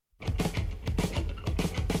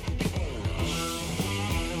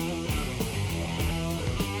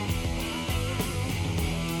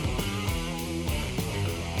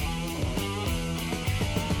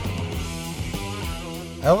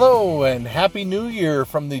Hello and Happy New Year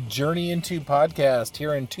from the Journey Into podcast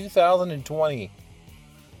here in 2020.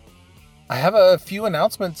 I have a few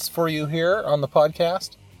announcements for you here on the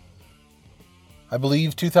podcast. I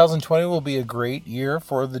believe 2020 will be a great year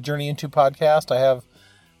for the Journey Into podcast.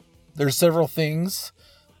 There's several things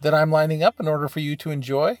that I'm lining up in order for you to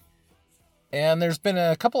enjoy. And there's been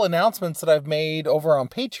a couple announcements that I've made over on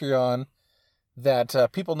Patreon that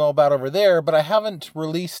people know about over there, but I haven't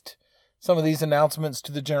released some of these announcements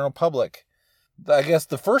to the general public. I guess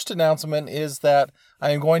the first announcement is that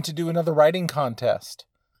I am going to do another writing contest.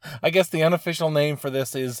 I guess the unofficial name for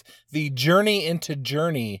this is the Journey Into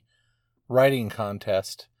Journey writing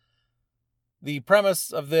contest. The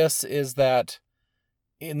premise of this is that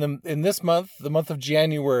in this month, the month of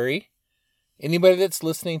January, anybody that's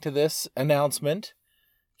listening to this announcement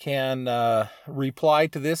can reply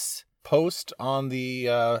to this post on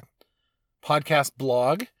the podcast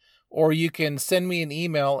blog, or you can send me an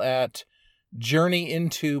email at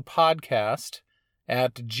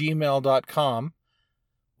journeyintopodcast@gmail.com,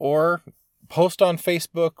 or post on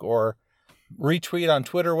Facebook or retweet on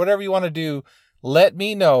Twitter, whatever you want to do. Let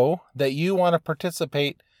me know that you want to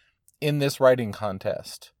participate in this writing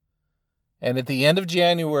contest. And at the end of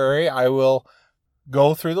January, I will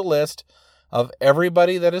go through the list of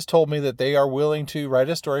everybody that has told me that they are willing to write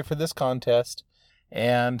a story for this contest,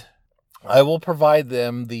 and I will provide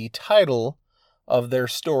them the title of their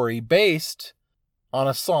story based on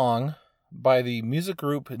a song by the music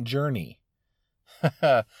group Journey.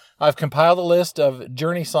 I've compiled a list of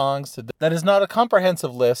Journey songs that is not a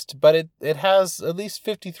comprehensive list, but it has at least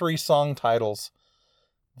 53 song titles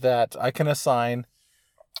that I can assign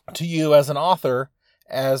to you as an author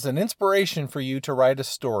as an inspiration for you to write a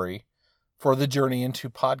story for the Journey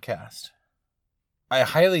Into podcast. I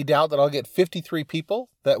highly doubt that I'll get 53 people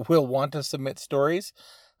that will want to submit stories.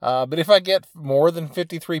 But if I get more than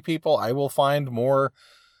 53 people, I will find more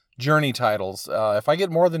Journey titles. If I get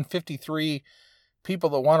more than 53 people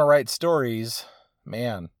that want to write stories,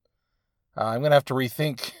 man, I'm going to have to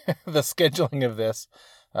rethink the scheduling of this,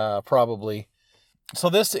 probably. So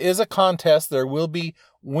this is a contest. There will be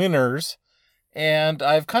winners. And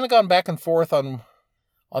I've kind of gone back and forth on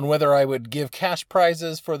whether I would give cash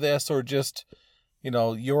prizes for this or just,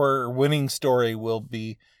 your winning story you'll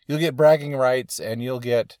get bragging rights and you'll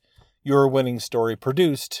get your winning story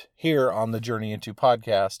produced here on the Journey Into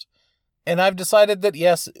podcast. And I've decided that,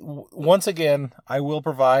 yes, once again, I will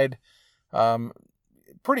provide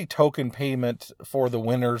pretty token payment for the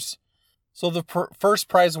winners. So the first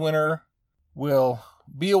prize winner will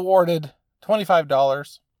be awarded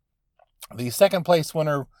 $25. The second place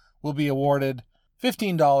winner will be awarded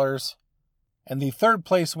 $15. And the third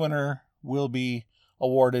place winner will be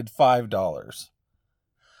awarded $5.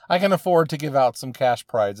 I can afford to give out some cash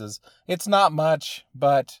prizes. It's not much,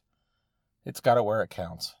 but it's got it where it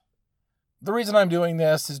counts. The reason I'm doing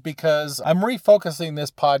this is because I'm refocusing this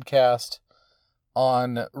podcast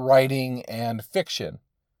on writing and fiction.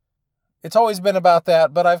 It's always been about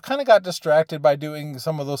that, but I've kind of got distracted by doing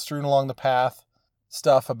some of those strewn along the path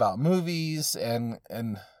stuff about movies and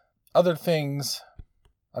other things.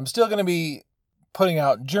 I'm still going to be putting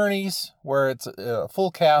out journeys where it's a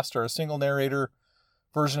full cast or a single narrator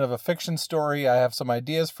version of a fiction story. I have some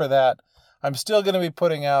ideas for that. I'm still going to be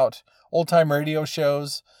putting out old-time radio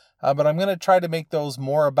shows, but I'm going to try to make those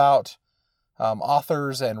more about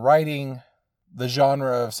authors and writing, the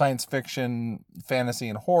genre of science fiction, fantasy,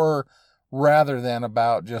 and horror, rather than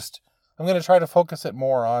about I'm going to try to focus it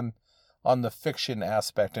more on the fiction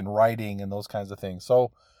aspect and writing and those kinds of things.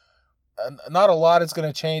 So not a lot is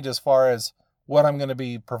going to change as far as what I'm going to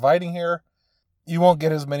be providing here. You won't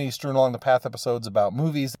get as many strewn along the path episodes about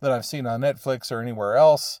movies that I've seen on Netflix or anywhere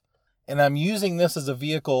else. And I'm using this as a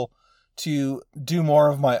vehicle to do more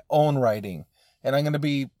of my own writing. And I'm going to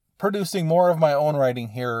be producing more of my own writing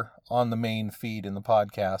here on the main feed in the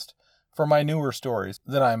podcast for my newer stories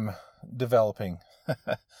that I'm developing.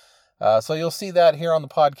 So you'll see that here on the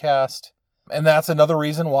podcast. And that's another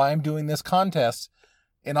reason why I'm doing this contest.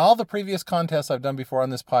 In all the previous contests I've done before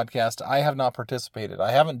on this podcast, I have not participated.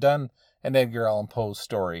 I haven't done an Edgar Allan Poe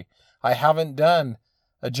story. I haven't done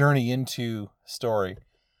a Journey Into story.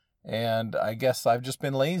 And I guess I've just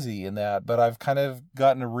been lazy in that. But I've kind of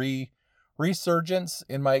gotten a resurgence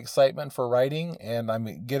in my excitement for writing, and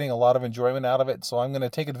I'm getting a lot of enjoyment out of it. So I'm going to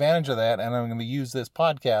take advantage of that, and I'm going to use this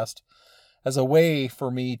podcast as a way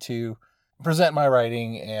for me to present my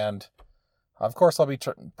writing. And of course, I'll be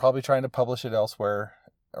probably trying to publish it elsewhere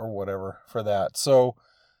or whatever for that. So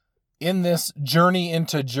in this Journey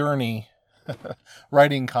Into Journey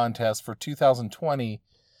writing contest for 2020,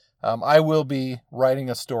 I will be writing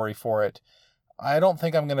a story for it. I don't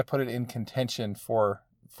think I'm going to put it in contention for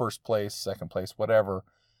first place, second place, whatever.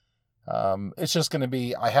 It's just going to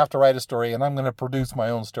be, I have to write a story, and I'm going to produce my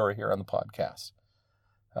own story here on the podcast.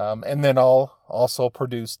 And then I'll also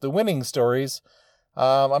produce the winning stories.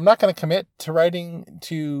 I'm not going to commit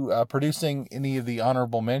to producing any of the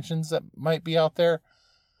honorable mentions that might be out there.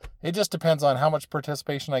 It just depends on how much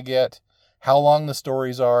participation I get, how long the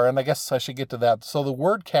stories are, and I guess I should get to that. So the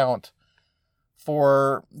word count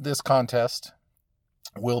for this contest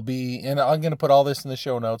will be, and I'm going to put all this in the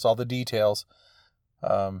show notes, all the details.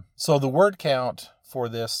 So the word count for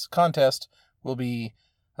this contest will be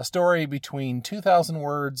a story between 2,000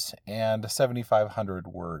 words and 7,500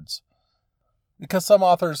 words. Because some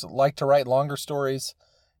authors like to write longer stories,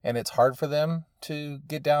 and it's hard for them to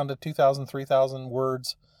get down to 2,000, 3,000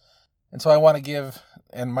 words. And so I want to give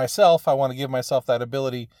myself that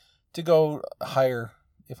ability to go higher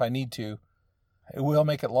if I need to. It will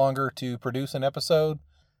make it longer to produce an episode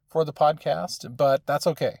for the podcast, but that's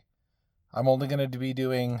okay. I'm only going to be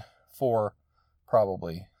doing 4,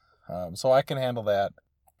 probably. So I can handle that.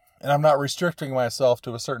 And I'm not restricting myself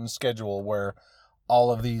to a certain schedule where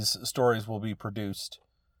all of these stories will be produced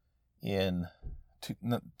in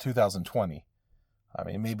 2020. I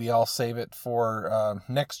mean, maybe I'll save it for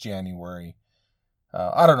next January.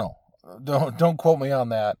 I don't know. Don't quote me on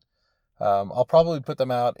that. I'll probably put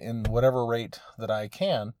them out in whatever rate that I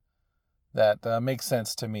can that makes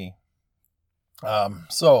sense to me.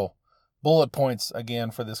 So, bullet points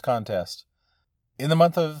again for this contest. In the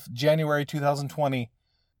month of January 2020,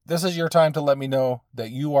 this is your time to let me know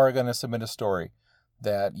that you are going to submit a story,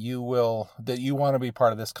 that you want to be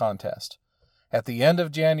part of this contest. At the end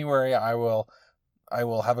of January, I will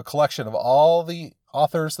have a collection of all the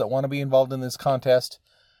authors that want to be involved in this contest,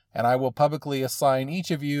 and I will publicly assign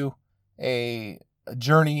each of you a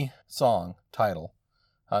journey song title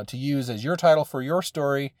to use as your title for your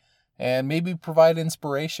story, and maybe provide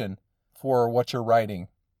inspiration for what you're writing.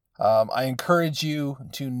 I encourage you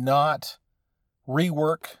to not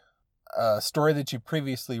rework a story that you've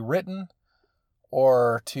previously written,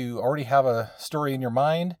 or to already have a story in your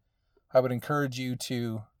mind. I would encourage you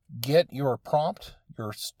to get your prompt,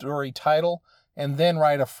 your story title, and then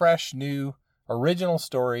write a fresh, new, original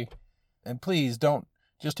story. And please don't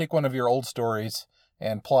just take one of your old stories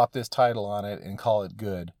and plop this title on it and call it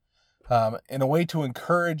good. In a way to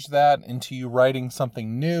encourage that into you writing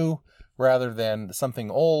something new rather than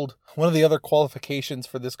something old, one of the other qualifications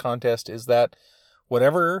for this contest is that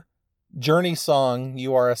whatever journey song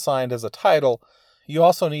you are assigned as a title, you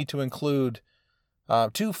also need to include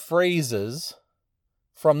 2 phrases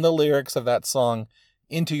from the lyrics of that song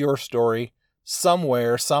into your story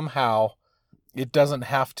somewhere, somehow. It doesn't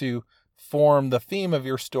have to form the theme of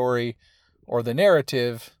your story or the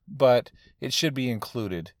narrative, but it should be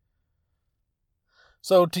included.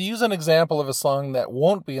 So to use an example of a song that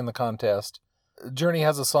won't be in the contest, Journey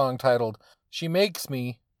has a song titled, "She Makes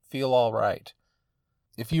Me Feel All Right."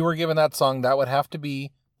 If you were given that song, that would have to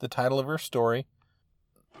be the title of your story.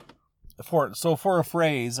 For a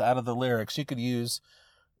phrase out of the lyrics, you could use,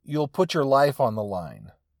 "You'll put your life on the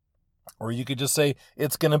line." Or you could just say,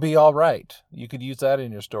 "It's going to be all right." You could use that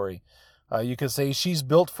in your story. You could say, "She's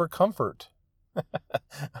built for comfort."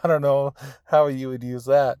 I don't know how you would use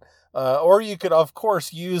that. Or you could, of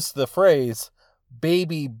course, use the phrase,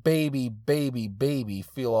 "Baby, baby, baby, baby,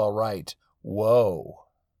 feel all right. Whoa."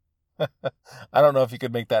 I don't know if you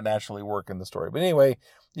could make that naturally work in the story. But anyway,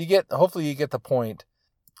 hopefully you get the point.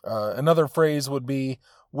 Another phrase would be,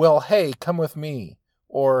 "Well, hey, come with me,"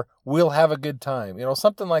 or "We'll have a good time,"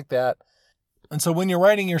 something like that. And so when you're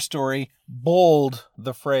writing your story, bold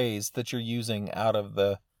the phrase that you're using out of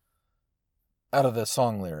the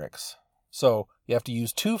song lyrics. So you have to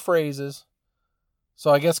use 2 phrases.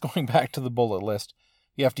 So I guess going back to the bullet list,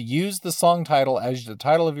 you have to use the song title as the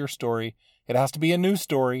title of your story. It has to be a new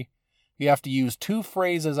story. You have to use 2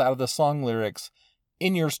 phrases out of the song lyrics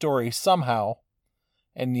in your story somehow.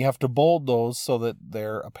 And you have to bold those so that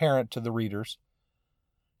they're apparent to the readers.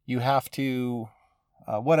 You have to,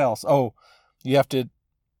 what else? Oh, you have to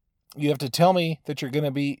tell me that you're going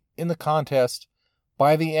to be in the contest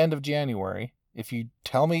by the end of January. If you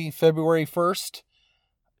tell me February 1st,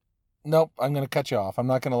 nope, I'm going to cut you off. I'm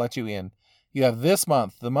not going to let you in. You have this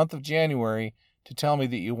month, the month of January, to tell me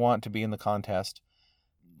that you want to be in the contest.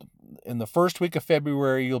 In the first week of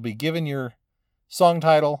February, you'll be given your song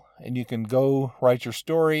title, and you can go write your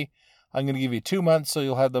story. I'm going to give you 2 months, so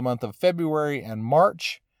you'll have the month of February and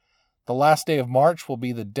March. The last day of March will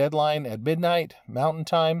be the deadline at midnight. Mountain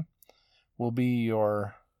Time will be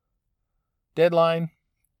your deadline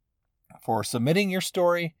for submitting your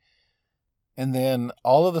story. And then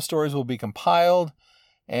all of the stories will be compiled,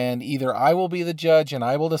 and either I will be the judge and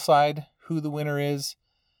I will decide who the winner is,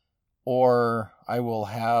 or I will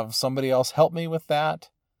have somebody else help me with that.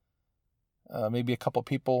 Maybe a couple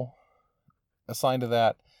people assigned to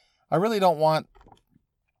that. I really don't want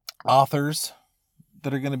authors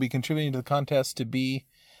that are going to be contributing to the contest to be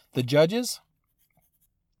the judges.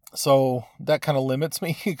 So that kind of limits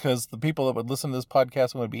me, because the people that would listen to this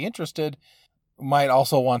podcast and would be interested might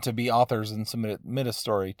also want to be authors and submit a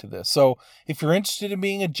story to this. So if you're interested in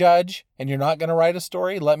being a judge and you're not going to write a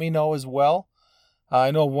story, let me know as well.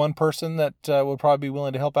 I know one person that would probably be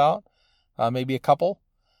willing to help out, maybe a couple.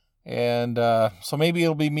 And so maybe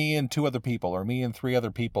it'll be me and 2 other people, or me and 3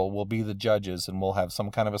 other people will be the judges, and we'll have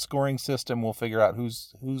some kind of a scoring system. We'll figure out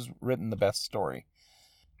who's written the best story.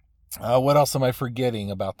 What else am I forgetting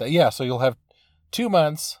about that? Yeah, so you'll have 2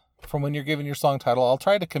 months from when you're given your song title. I'll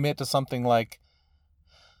try to commit to something like,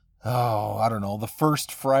 I don't know, the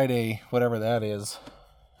first Friday, whatever that is.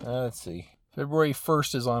 Let's see. February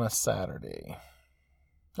 1st is on a Saturday.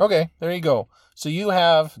 Okay, there you go. So you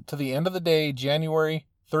have to the end of the day, January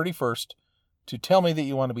 31st, to tell me that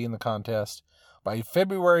you want to be in the contest. By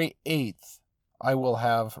February 8th, I will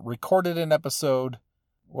have recorded an episode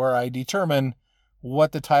where I determine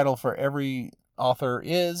what the title for every author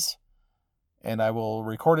is, and I will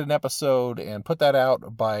record an episode and put that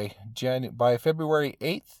out by February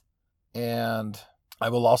 8th, and I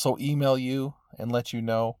will also email you and let you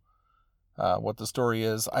know what the story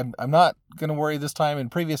is. I'm not going to worry this time. In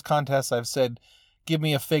previous contests, I've said, give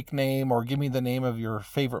me a fake name or give me the name of your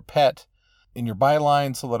favorite pet in your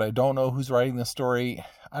byline so that I don't know who's writing the story.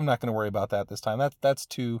 I'm not going to worry about that this time. That's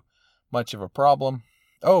too much of a problem.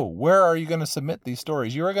 Oh, where are you going to submit these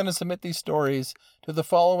stories? You are going to submit these stories to the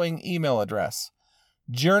following email address: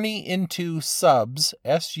 journeyintosubs,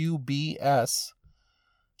 S-U-B-S,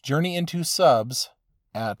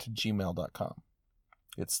 journeyintosubs@gmail.com.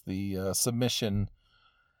 It's the submission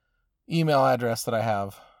email address that I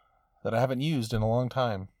have that I haven't used in a long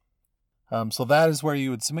time. So that is where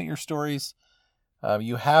you would submit your stories.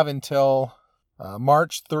 You have until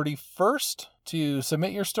March 31st to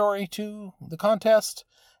submit your story to the contest.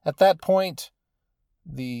 At that point,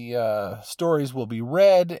 the stories will be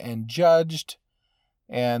read and judged,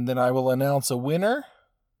 and then I will announce a winner.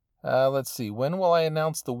 Let's see, when will I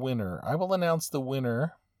announce the winner? I will announce the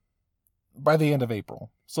winner by the end of April.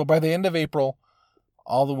 So by the end of April,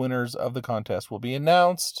 all the winners of the contest will be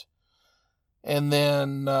announced. And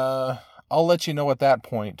then I'll let you know at that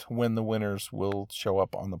point when the winners will show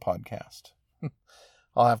up on the podcast.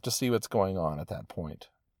 I'll have to see what's going on at that point.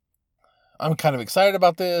 I'm kind of excited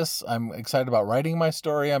about this. I'm excited about writing my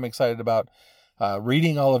story. I'm excited about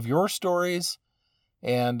reading all of your stories.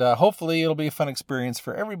 And hopefully it'll be a fun experience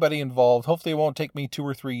for everybody involved. Hopefully it won't take me 2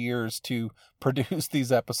 or 3 years to produce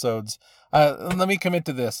these episodes. Let me commit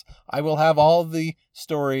to this. I will have all the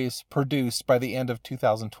stories produced by the end of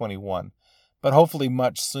 2021, but hopefully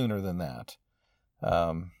much sooner than that.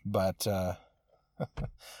 But I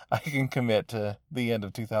can commit to the end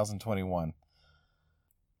of 2021.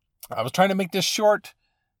 I was trying to make this short.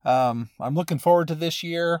 I'm looking forward to this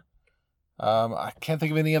year. I can't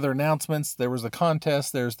think of any other announcements. There was a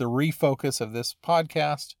contest. There's the refocus of this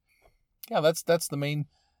podcast. Yeah, that's the main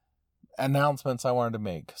announcements I wanted to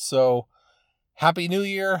make. So, Happy New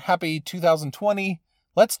Year. Happy 2020.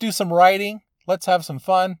 Let's do some writing. Let's have some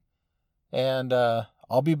fun. And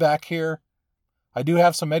I'll be back here. I do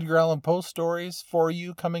have some Edgar Allan Poe stories for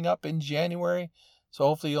you coming up in January. So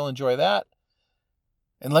hopefully you'll enjoy that.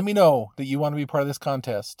 And let me know that you want to be part of this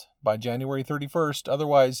contest by January 31st.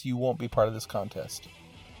 Otherwise, you won't be part of this contest.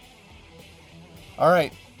 All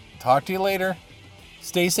right. Talk to you later.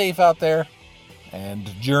 Stay safe out there and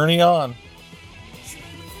journey on.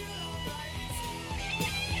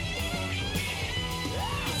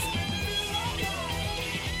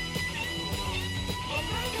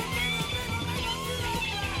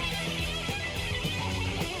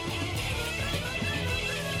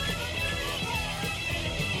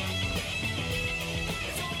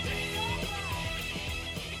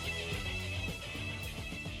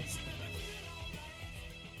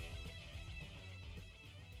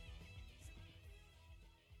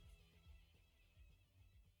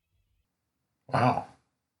 Wow.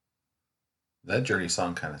 That Journey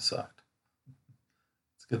song kind of sucked.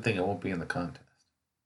 It's a good thing it won't be in the contest.